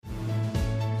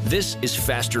This is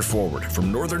Faster Forward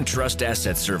from Northern Trust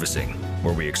Asset Servicing,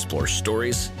 where we explore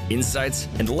stories, insights,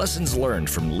 and lessons learned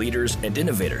from leaders and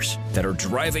innovators that are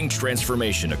driving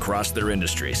transformation across their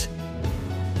industries.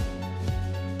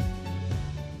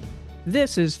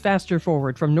 This is Faster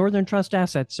Forward from Northern Trust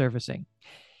Asset Servicing.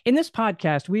 In this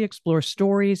podcast, we explore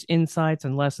stories, insights,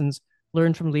 and lessons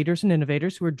learned from leaders and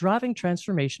innovators who are driving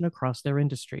transformation across their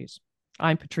industries.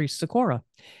 I'm Patrice Sikora,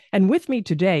 and with me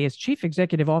today is Chief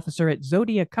Executive Officer at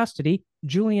Zodia Custody,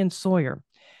 Julian Sawyer.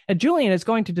 Julian is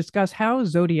going to discuss how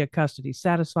Zodia Custody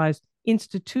satisfies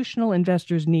institutional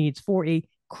investors' needs for a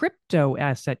crypto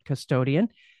asset custodian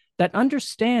that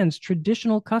understands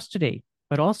traditional custody,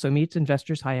 but also meets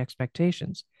investors' high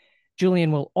expectations.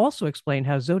 Julian will also explain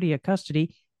how Zodia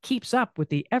Custody keeps up with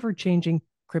the ever-changing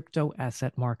crypto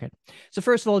asset market. So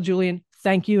first of all, Julian,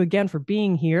 thank you again for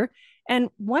being here. And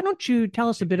why don't you tell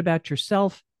us a bit about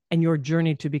yourself and your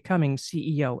journey to becoming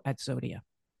CEO at Zodia?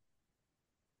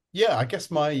 Yeah, I guess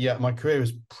my career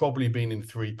has probably been in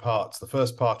three parts. The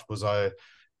first part was I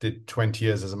did 20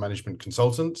 years as a management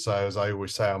consultant. So as I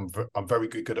always say, I'm very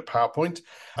good at PowerPoint.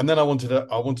 And then I wanted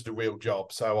a real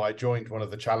job. So I joined one of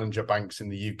the challenger banks in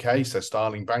the UK, so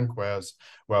Starling Bank, where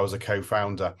I was a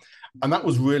co-founder. And that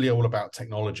was really all about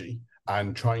technology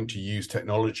and trying to use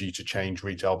technology to change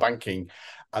retail banking.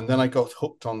 And then I got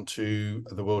hooked onto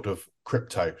the world of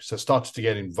crypto. So started to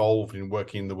get involved in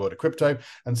working in the world of crypto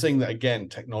and seeing that, again,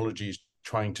 technology is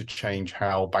trying to change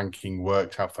how banking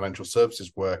works, how financial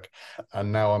services work.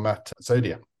 And now I'm at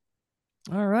Zodia.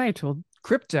 All right. Well,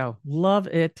 crypto, love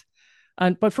it.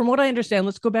 But from what I understand,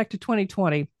 let's go back to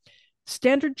 2020.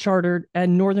 Standard Chartered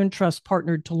and Northern Trust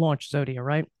partnered to launch Zodia,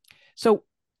 right? So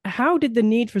how did the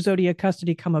need for Zodia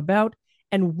Custody come about,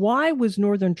 and why was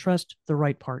Northern Trust the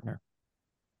right partner?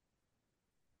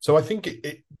 So I think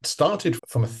it started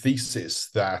from a thesis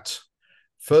that,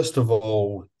 first of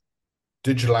all,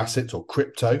 digital assets or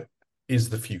crypto is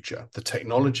the future. The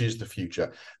technology is the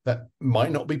future. That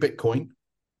might not be Bitcoin,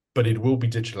 but it will be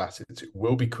digital assets. It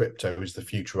will be crypto is the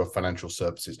future of financial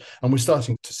services. And we're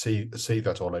starting to see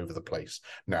that all over the place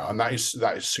now. And that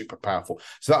is super powerful.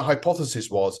 So that hypothesis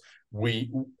was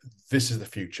this is the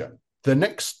future. The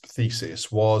next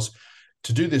thesis was,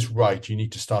 to do this right, you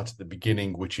need to start at the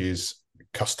beginning, which is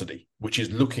custody, which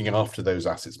is looking after those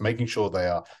assets, making sure they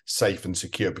are safe and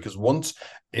secure. Because once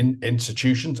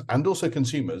institutions and also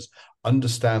consumers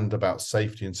understand about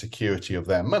safety and security of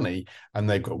their money, and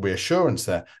they've got reassurance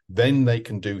there, then they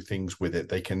can do things with it.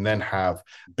 They can then have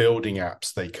building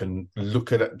apps. They can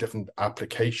look at different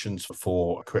applications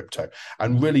for crypto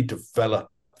and really develop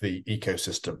the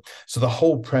ecosystem. So the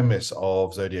whole premise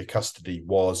of Zodia Custody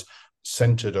was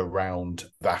centered around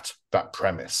that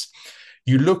premise.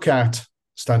 You look at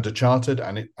Standard Chartered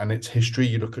and its history.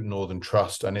 You look at Northern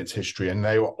Trust and its history, and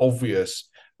they were obvious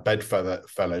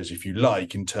bedfellows, if you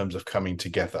like, in terms of coming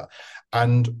together.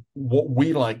 And what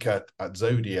we like at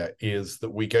Zodia is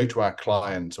that we go to our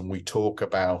clients and we talk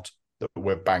about that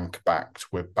we're bank backed.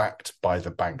 We're backed by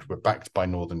the bank. We're backed by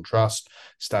Northern Trust,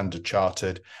 Standard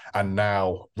Chartered, and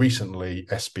now recently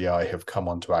SBI have come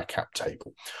onto our cap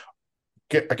table.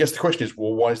 I guess the question is,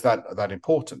 well, why is that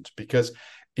important? Because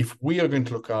if we are going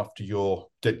to look after your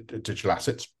digital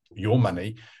assets, your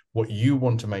money, what you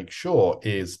want to make sure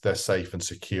is they're safe and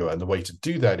secure. And the way to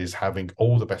do that is having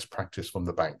all the best practice from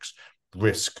the banks: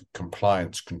 risk,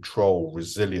 compliance, control,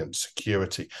 resilience,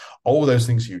 security. All those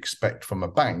things you expect from a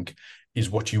bank is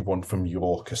what you want from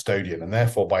your custodian. And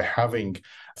therefore, by having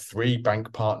three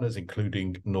bank partners,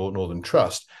 including Northern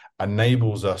Trust,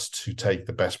 enables us to take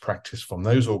the best practice from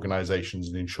those organizations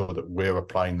and ensure that we're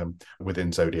applying them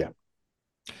within Zodia.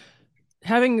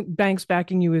 Having banks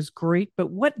backing you is great, but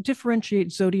what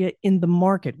differentiates Zodia in the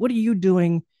market? What are you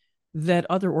doing that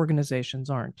other organizations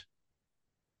aren't?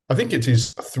 I think it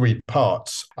is three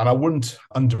parts, and I wouldn't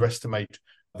underestimate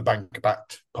the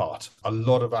bank-backed part. A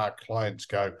lot of our clients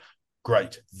go,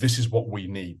 great, this is what we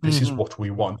need. This is what we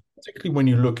want. Particularly when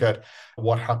you look at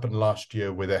what happened last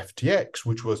year with FTX,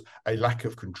 which was a lack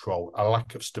of control, a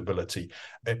lack of stability,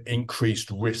 an increased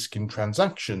risk in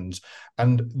transactions.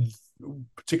 And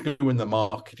particularly when the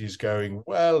market is going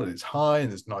well and it's high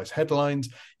and there's nice headlines,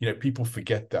 people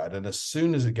forget that. And as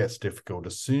soon as it gets difficult,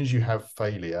 as soon as you have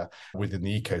failure within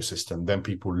the ecosystem, then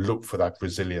people look for that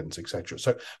resilience, etc.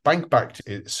 So bank-backed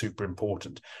is super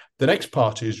important. The next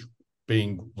part is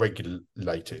being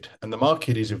regulated, and the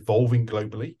market is evolving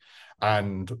globally,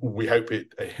 and we hope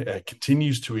it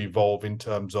continues to evolve in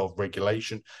terms of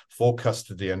regulation for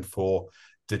custody and for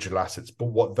digital assets. But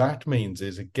what that means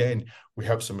is, again, we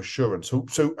have some assurance.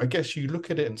 So I guess you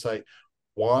look at it and say,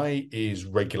 why is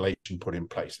regulation put in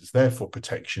place? It's there for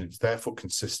protection. It's there for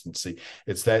consistency.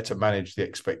 It's there to manage the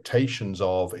expectations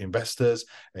of investors,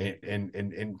 in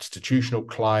institutional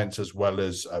clients, as well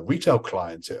as retail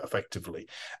clients, effectively,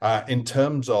 in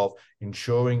terms of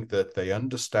ensuring that they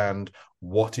understand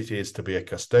what it is to be a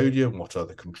custodian, what are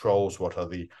the controls, what are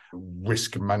the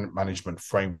risk management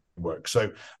framework.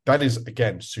 So that is,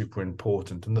 again, super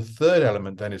important. And the third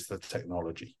element then is the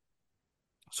technology.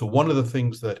 So one of the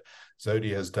things that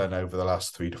Zodi has done over the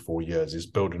last 3 to 4 years is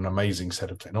build an amazing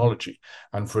set of technology.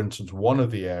 And for instance, one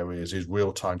of the areas is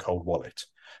real-time cold wallet.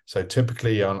 So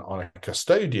typically on a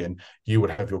custodian, you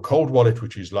would have your cold wallet,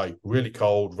 which is like really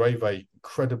cold, very, very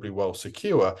incredibly well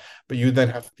secure, but you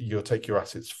then you'll take your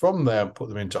assets from there and put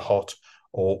them into hot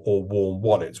or warm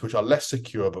wallets, which are less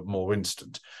secure but more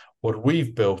instant. What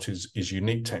we've built is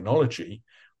unique technology,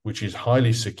 which is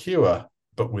highly secure,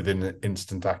 but within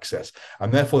instant access.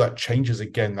 And therefore that changes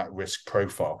again that risk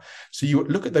profile. So you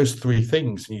look at those three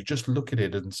things and you just look at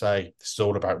it and say, this is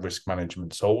all about risk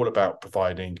management. It's all about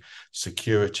providing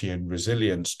security and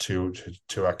resilience to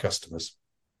our customers.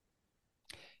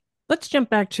 Let's jump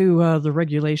back to the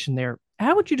regulation there.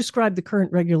 How would you describe the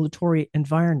current regulatory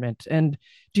environment? And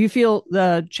do you feel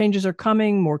the changes are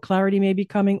coming, more clarity may be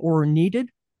coming or needed?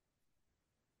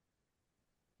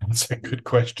 That's a good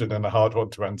question and a hard one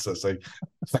to answer. So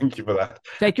thank you for that.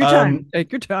 Take your time.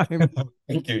 Take your time.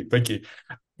 Thank you. Thank you.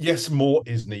 Yes, more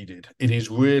is needed. It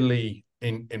is really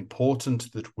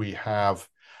important that we have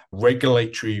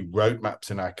regulatory roadmaps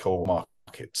in our core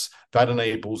markets. That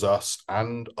enables us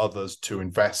and others to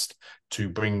invest to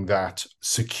bring that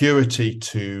security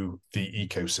to the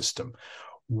ecosystem.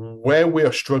 Where we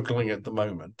are struggling at the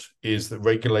moment is that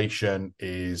regulation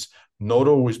is not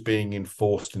always being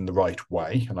enforced in the right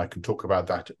way, and I can talk about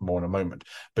that more in a moment,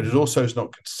 but it also is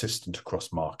not consistent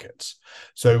across markets.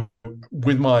 So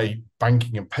with my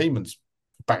banking and payments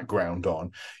background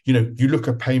on, you look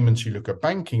at payments, you look at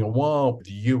banking, and while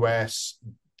the US,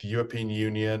 the European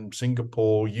Union,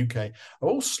 Singapore, UK are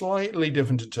all slightly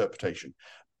different interpretation,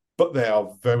 but they are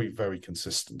very, very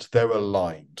consistent. They're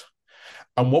aligned.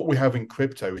 And what we have in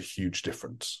crypto is a huge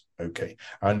difference. Okay.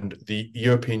 And the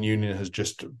European Union has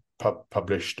just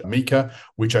published MiCA,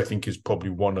 which I think is probably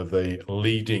one of the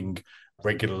leading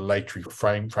regulatory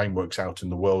frameworks out in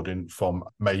the world from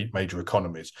major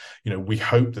economies. We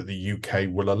hope that the UK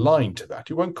will align to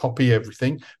that. It won't copy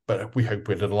everything, but we hope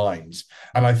it aligns.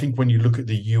 And I think when you look at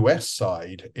the US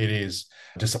side, it is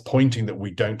disappointing that we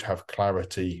don't have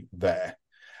clarity there.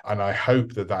 And I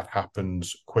hope that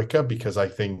happens quicker, because I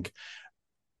think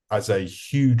as a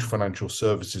huge financial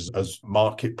services as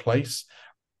marketplace,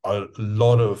 a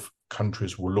lot of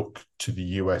countries will look to the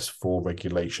US for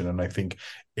regulation. And I think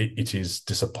it is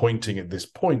disappointing at this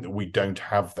point that we don't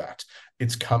have that.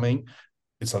 It's coming.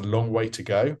 It's a long way to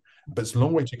go, but it's a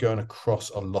long way to go and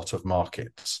across a lot of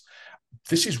markets.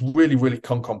 This is really, really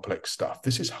complex stuff.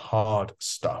 This is hard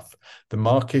stuff. The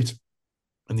market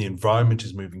and the environment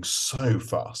is moving so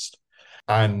fast.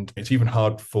 And it's even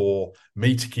hard for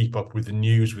me to keep up with the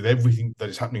news, with everything that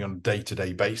is happening on a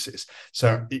day-to-day basis.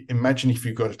 So imagine if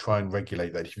you've got to try and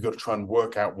regulate that, if you've got to try and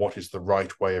work out what is the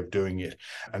right way of doing it.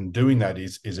 And doing that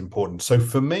is important. So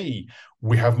for me,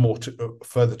 we have more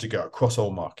further to go across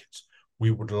all markets.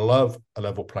 We would love a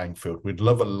level playing field. We'd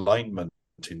love alignment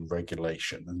in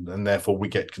regulation, and therefore we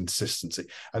get consistency.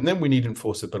 And then we need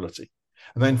enforceability.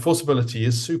 And that enforceability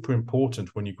is super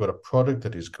important when you've got a product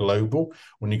that is global,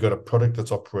 when you've got a product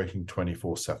that's operating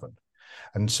 24/7.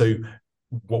 And so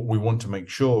what we want to make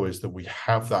sure is that we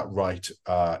have that right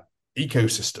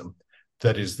ecosystem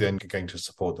that is then going to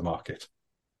support the market.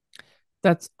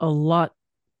 That's a lot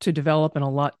to develop and a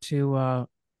lot to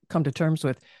come to terms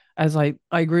with. As I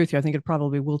agree with you, I think it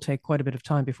probably will take quite a bit of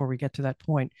time before we get to that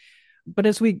point. But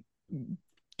as we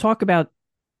talk about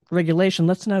regulation,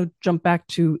 let's now jump back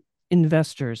to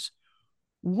investors.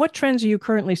 What trends are you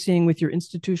currently seeing with your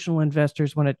institutional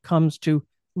investors when it comes to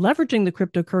leveraging the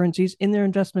cryptocurrencies in their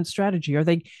investment strategy? Are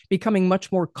they becoming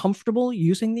much more comfortable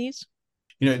using these?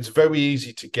 It's very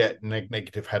easy to get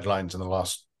negative headlines in the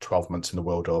last 12 months in the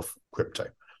world of crypto,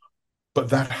 but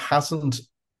that hasn't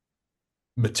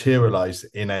materialized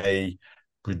in a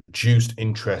reduced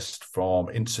interest from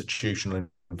institutional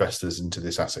investors into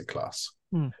this asset class.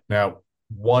 Now,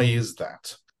 why is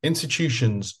that?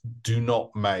 Institutions do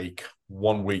not make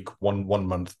 1 week, one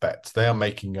month bets. They are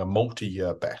making a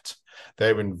multi-year bet.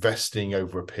 They're investing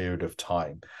over a period of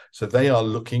time. So they are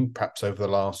looking perhaps over the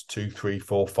last 2, 3,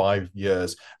 4, 5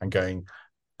 years and going,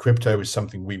 crypto is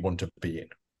something we want to be in.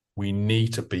 We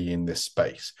need to be in this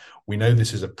space. We know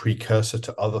this is a precursor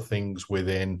to other things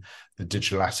within the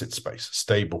digital asset space,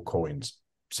 stable coins,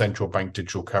 central bank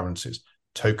digital currencies,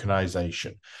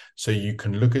 tokenization. So you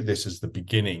can look at this as the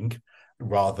beginning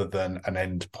rather than an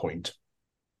end point.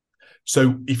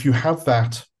 So if you have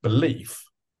that belief,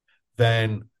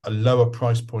 then a lower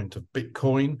price point of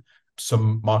Bitcoin,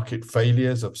 some market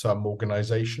failures of some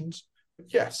organizations,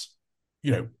 yes,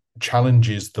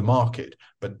 challenges the market,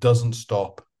 but doesn't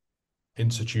stop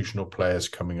institutional players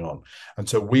coming on. And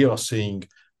so we are seeing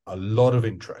a lot of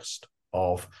interest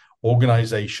of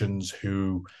organizations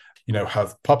who,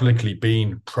 have publicly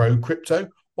been pro crypto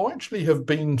or actually have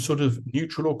been sort of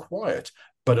neutral or quiet,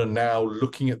 but are now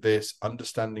looking at this,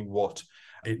 understanding what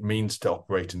it means to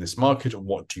operate in this market and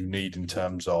what do you need in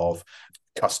terms of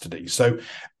custody. So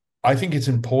I think it's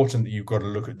important that you've got to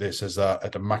look at this as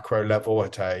at a macro level,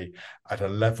 at a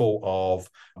level of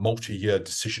multi-year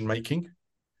decision making,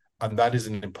 and that is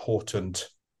an important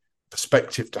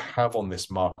perspective to have on this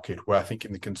market, where I think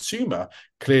in the consumer,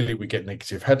 clearly we get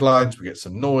negative headlines, we get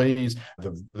some noise,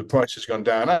 the price has gone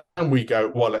down, and we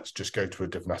go, well, let's just go to a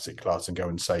different asset class and go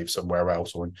and save somewhere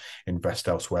else or invest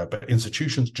elsewhere. But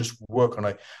institutions just work on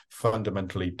a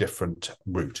fundamentally different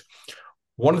route.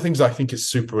 One of the things I think is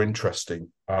super interesting,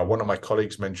 one of my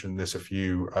colleagues mentioned this a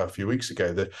few weeks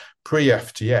ago, that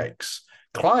pre-FTX,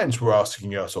 clients were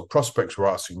asking us, or prospects were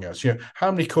asking us,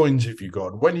 how many coins have you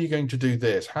got? When are you going to do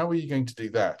this? How are you going to do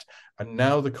that? And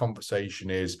now the conversation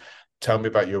is, tell me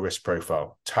about your risk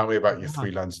profile. Tell me about your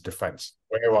three lines of defense.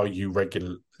 Where are you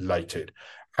regulated?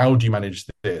 How do you manage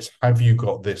this? Have you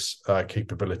got this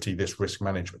capability, this risk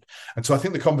management? And so I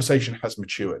think the conversation has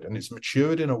matured, and it's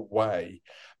matured in a way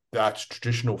that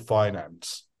traditional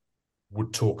finance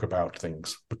would talk about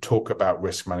things, would talk about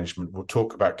risk management, would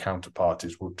talk about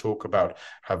counterparties, would talk about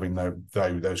having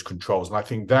those controls. And I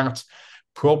think that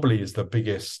probably is the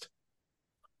biggest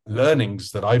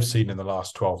learnings that I've seen in the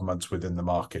last 12 months within the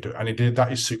market. And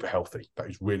that is super healthy. That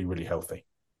is really, really healthy.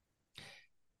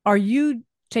 Are you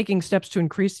taking steps to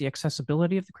increase the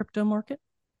accessibility of the crypto market?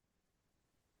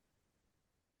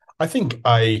 I think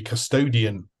a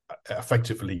custodian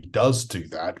effectively does do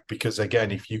that, because again,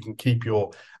 if you can keep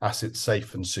your assets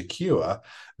safe and secure,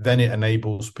 then it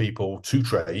enables people to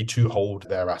trade, to hold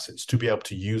their assets, to be able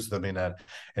to use them in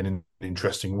an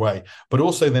interesting way, but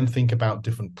also then think about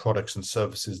different products and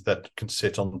services that can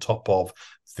sit on top of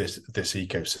this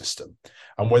ecosystem,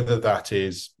 and whether that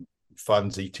is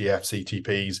funds, ETFs,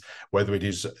 ETPs, whether it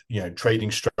is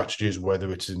trading strategies,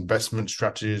 whether it's investment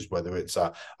strategies, whether it's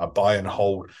a buy and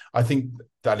hold. I think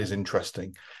that is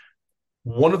interesting.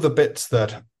 One of the bits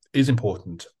that is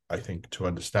important, I think, to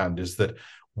understand is that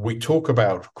we talk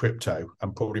about crypto,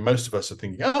 and probably most of us are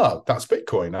thinking, that's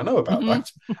Bitcoin. I know about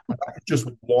that. And that's just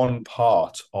one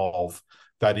part of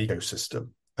that ecosystem.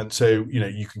 And so,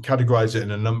 you can categorize it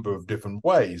in a number of different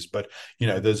ways, but,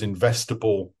 there's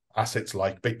investable assets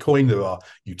like Bitcoin. There are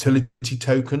utility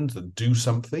tokens that do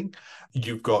something.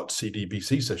 You've got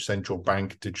CDBC, so central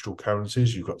bank digital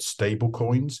currencies. You've got stable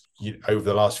coins. Over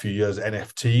the last few years,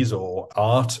 NFTs or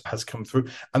art has come through.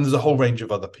 And there's a whole range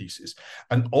of other pieces.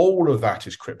 And all of that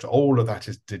is crypto. All of that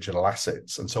is digital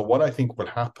assets. And so what I think will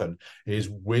happen is,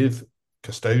 with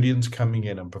custodians coming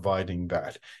in and providing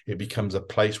that, it becomes a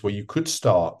place where you could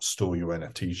store your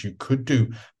NFTs. You could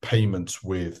do payments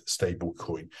with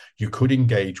stablecoin. You could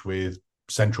engage with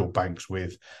central banks,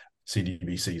 with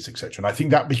CDBCs, etc. And I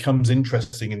think that becomes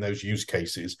interesting in those use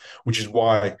cases, which is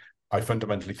why I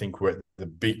fundamentally think we're at the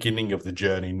beginning of the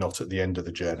journey, not at the end of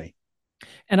the journey.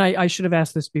 And I should have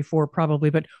asked this before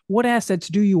probably, but what assets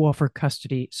do you offer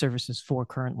custody services for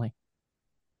currently?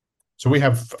 So we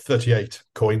have 38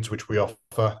 coins which we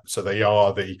offer. So they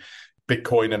are the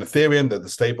Bitcoin and Ethereum. They're the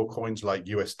stable coins like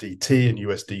USDT and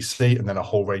USDC, and then a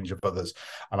whole range of others.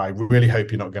 And I really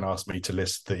hope you're not going to ask me to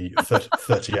list the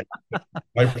 38.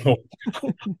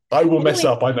 I will mess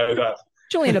up. I know that.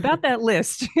 Julian, about that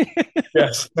list.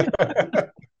 Yes.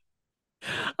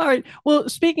 All right. Well,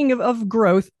 speaking of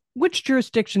growth, which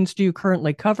jurisdictions do you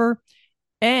currently cover,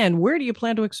 and where do you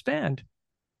plan to expand?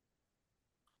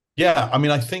 Yeah,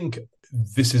 I think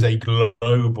this is a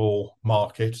global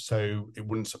market, so it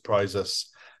wouldn't surprise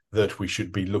us that we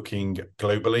should be looking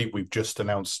globally. We've just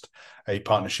announced a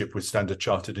partnership with Standard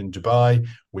Chartered in Dubai.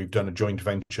 We've done a joint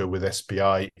venture with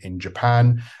SBI in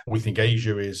Japan. We think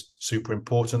Asia is super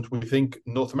important. We think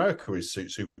North America is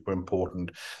super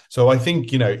important. So I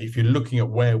think, if you're looking at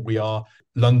where we are,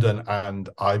 London and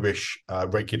Irish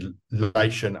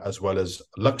regulation, as well as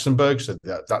Luxembourg, so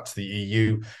that's the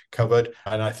EU covered.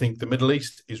 And I think the Middle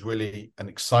East is really an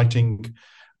exciting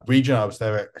region. I was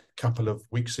there a couple of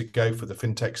weeks ago for the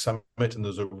FinTech Summit, and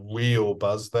there's a real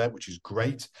buzz there, which is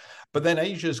great. But then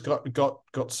Asia's got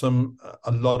some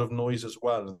a lot of noise as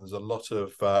well, and there's a lot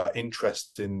of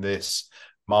interest in this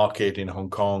market in Hong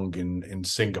Kong, in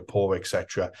Singapore,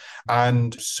 etc.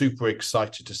 And super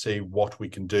excited to see what we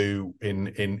can do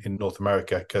in North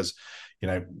America, because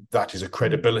that is a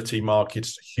credibility market,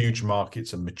 it's a huge market,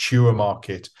 it's a mature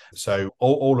market. So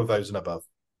all of those and above.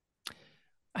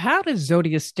 How does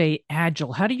Zodia stay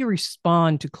agile? How do you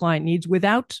respond to client needs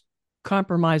without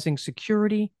compromising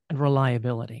security and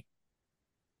reliability?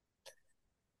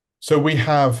 So we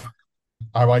have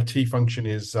our IT function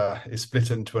is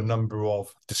split into a number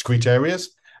of discrete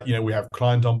areas. We have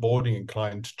client onboarding and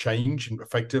client change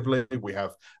effectively. We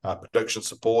have production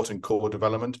support and core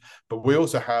development, but we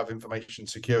also have information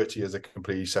security as a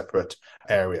completely separate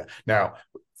area. Now,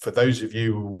 for those of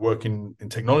you who work in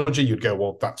technology, you'd go,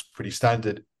 well, that's pretty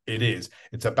standard. It is.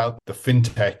 It's about the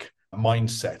fintech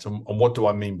mindset. And what do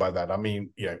I mean by that? I mean,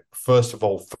 first of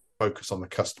all, focus on the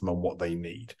customer and what they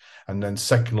need. And then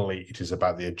secondly, it is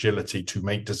about the agility to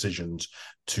make decisions,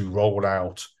 to roll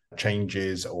out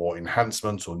changes or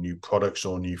enhancements or new products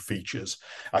or new features.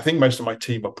 I think most of my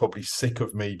team are probably sick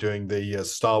of me doing the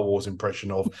Star Wars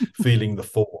impression of feeling the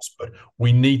force, but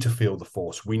we need to feel the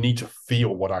force. We need to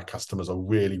feel what our customers are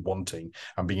really wanting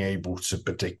and being able to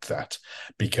predict that.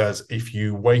 Because if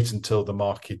you wait until the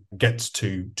market gets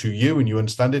to you and you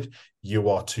understand it, you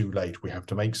are too late. We have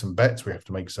to make some bets. We have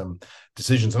to make some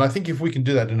decisions. And I think if we can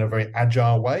do that in a very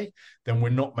agile way, then we're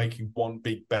not making one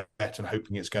big bet and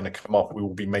hoping it's going to come off. We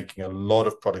will be making a lot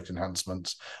of product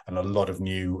enhancements and a lot of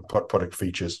new product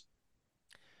features.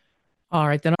 All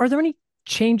right, then. Are there any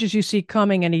changes you see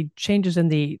coming, any changes in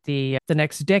the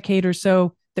next decade or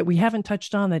so that we haven't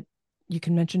touched on that you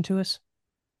can mention to us?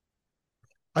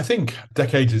 I think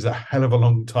decade is a hell of a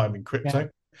long time in crypto. Yeah.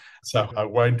 So I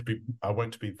won't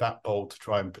be that bold to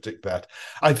try and predict that.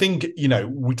 I think,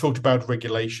 we talked about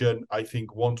regulation. I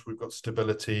think once we've got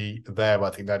stability there, I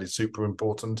think that is super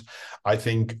important. I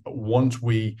think once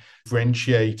we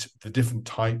differentiate the different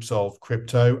types of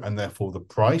crypto and therefore the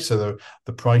price, so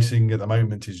the pricing at the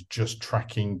moment is just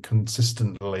tracking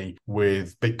consistently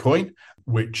with Bitcoin,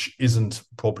 which isn't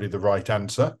probably the right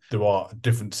answer. There are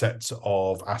different sets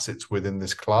of assets within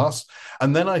this class.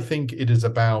 And then I think it is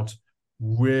about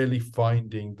really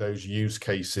finding those use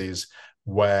cases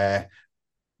where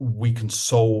we can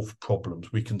solve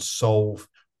problems. We can solve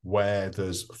where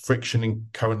there's friction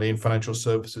currently in financial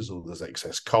services, or there's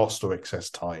excess cost or excess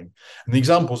time. And the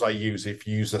examples I use, if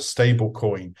you use a stable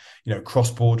coin,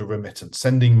 cross-border remittance,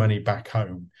 sending money back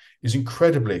home is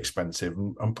incredibly expensive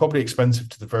and probably expensive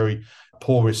to the very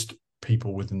poorest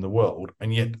people within the world.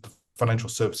 And yet the financial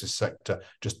services sector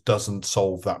just doesn't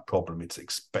solve that problem. It's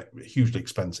hugely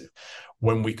expensive.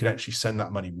 When we could actually send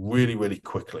that money really, really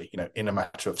quickly, in a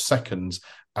matter of seconds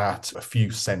at a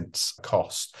few cents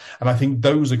cost. And I think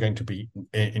those are going to be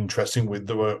interesting.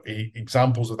 There are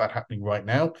examples of that happening right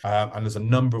now. And there's a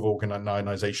number of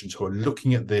organizations who are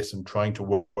looking at this and trying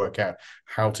to work out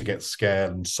how to get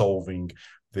scale and solving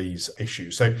these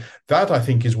issues. So that, I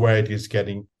think, is where it is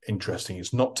getting interesting.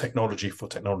 It's not technology for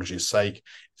technology's sake.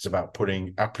 It's about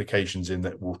putting applications in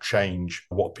that will change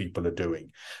what people are doing.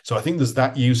 So I think there's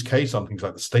that use case on things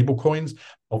like the stable coins.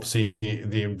 Obviously,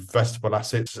 the investable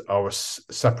assets are a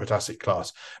separate asset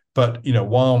class. But,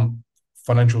 while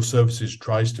financial services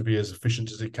tries to be as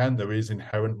efficient as it can, there is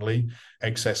inherently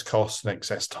excess costs and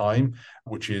excess time,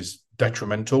 which is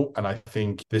detrimental. And I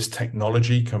think this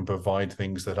technology can provide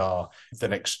things that are the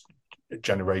next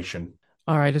generation.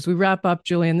 All right. As we wrap up,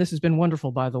 Julian, this has been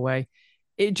wonderful, by the way.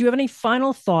 Do you have any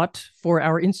final thought for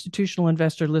our institutional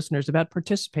investor listeners about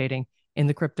participating in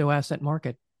the crypto asset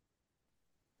market?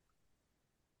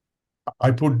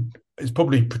 It's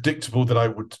probably predictable that I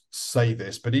would say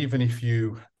this, but even if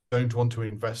you don't want to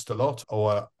invest a lot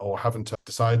or haven't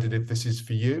decided if this is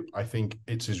for you, I think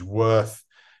it is worth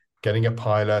getting a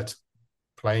pilot,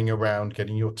 playing around,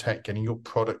 getting your tech, getting your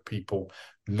product people,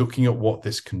 looking at what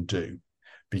this can do.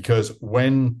 Because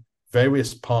when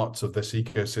various parts of this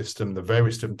ecosystem, the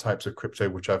various different types of crypto,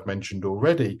 which I've mentioned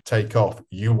already, take off,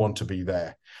 you want to be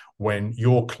there. When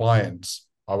your clients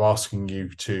are asking you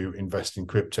to invest in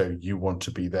crypto, you want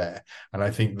to be there. And I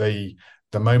think the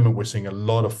moment we're seeing a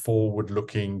lot of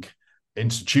forward-looking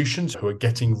institutions who are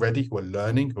getting ready, who are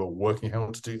learning, who are working how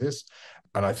to do this.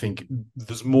 And I think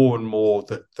there's more and more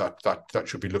that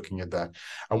should be looking at that.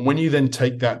 And when you then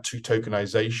take that to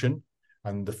tokenization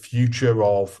and the future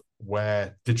of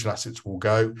where digital assets will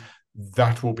go,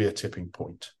 that will be a tipping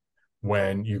point.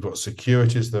 When you've got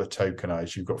securities that are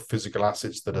tokenized, you've got physical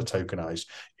assets that are tokenized,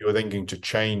 you're then going to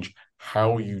change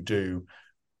how you do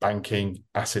banking,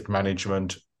 asset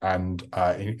management, and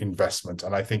investment.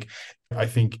 And I think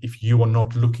if you are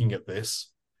not looking at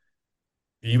this,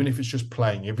 even if it's just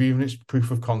playing, even if it's proof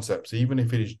of concepts, even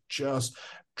if it is just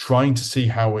trying to see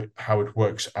how it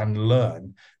works and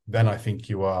learn, then I think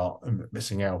you are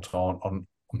missing out on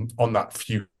that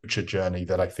future journey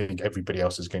that I think everybody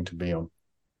else is going to be on.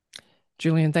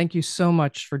 Julian, thank you so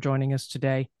much for joining us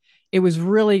today. It was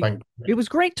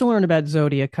great to learn about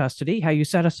Zodia Custody, how you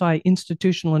satisfy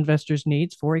institutional investors'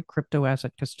 needs for a crypto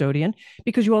asset custodian,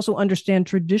 because you also understand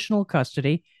traditional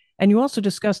custody, and you also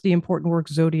discussed the important work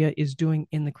Zodia is doing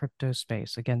in the crypto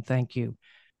space. Again, thank you.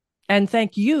 And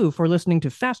thank you for listening to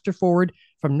Faster Forward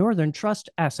from Northern Trust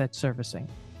Asset Servicing.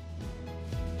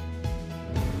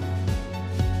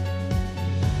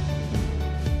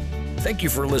 Thank you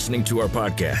for listening to our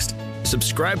podcast.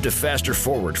 Subscribe to Faster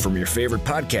Forward from your favorite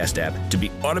podcast app to be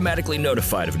automatically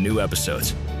notified of new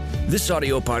episodes. This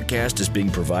audio podcast is being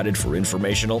provided for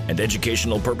informational and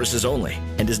educational purposes only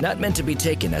and is not meant to be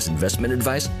taken as investment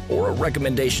advice or a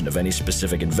recommendation of any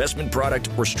specific investment product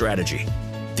or strategy.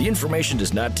 The information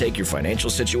does not take your financial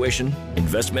situation,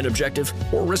 investment objective,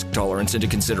 or risk tolerance into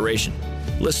consideration.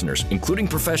 Listeners, including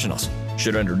professionals,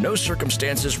 should under no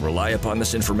circumstances rely upon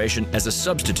this information as a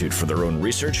substitute for their own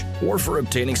research or for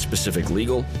obtaining specific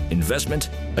legal, investment,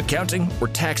 accounting, or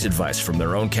tax advice from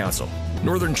their own counsel.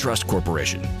 Northern Trust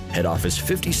Corporation, Head Office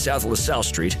 50 South LaSalle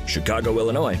Street, Chicago,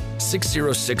 Illinois,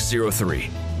 60603.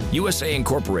 USA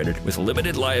Incorporated with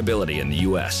limited liability in the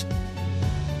U.S.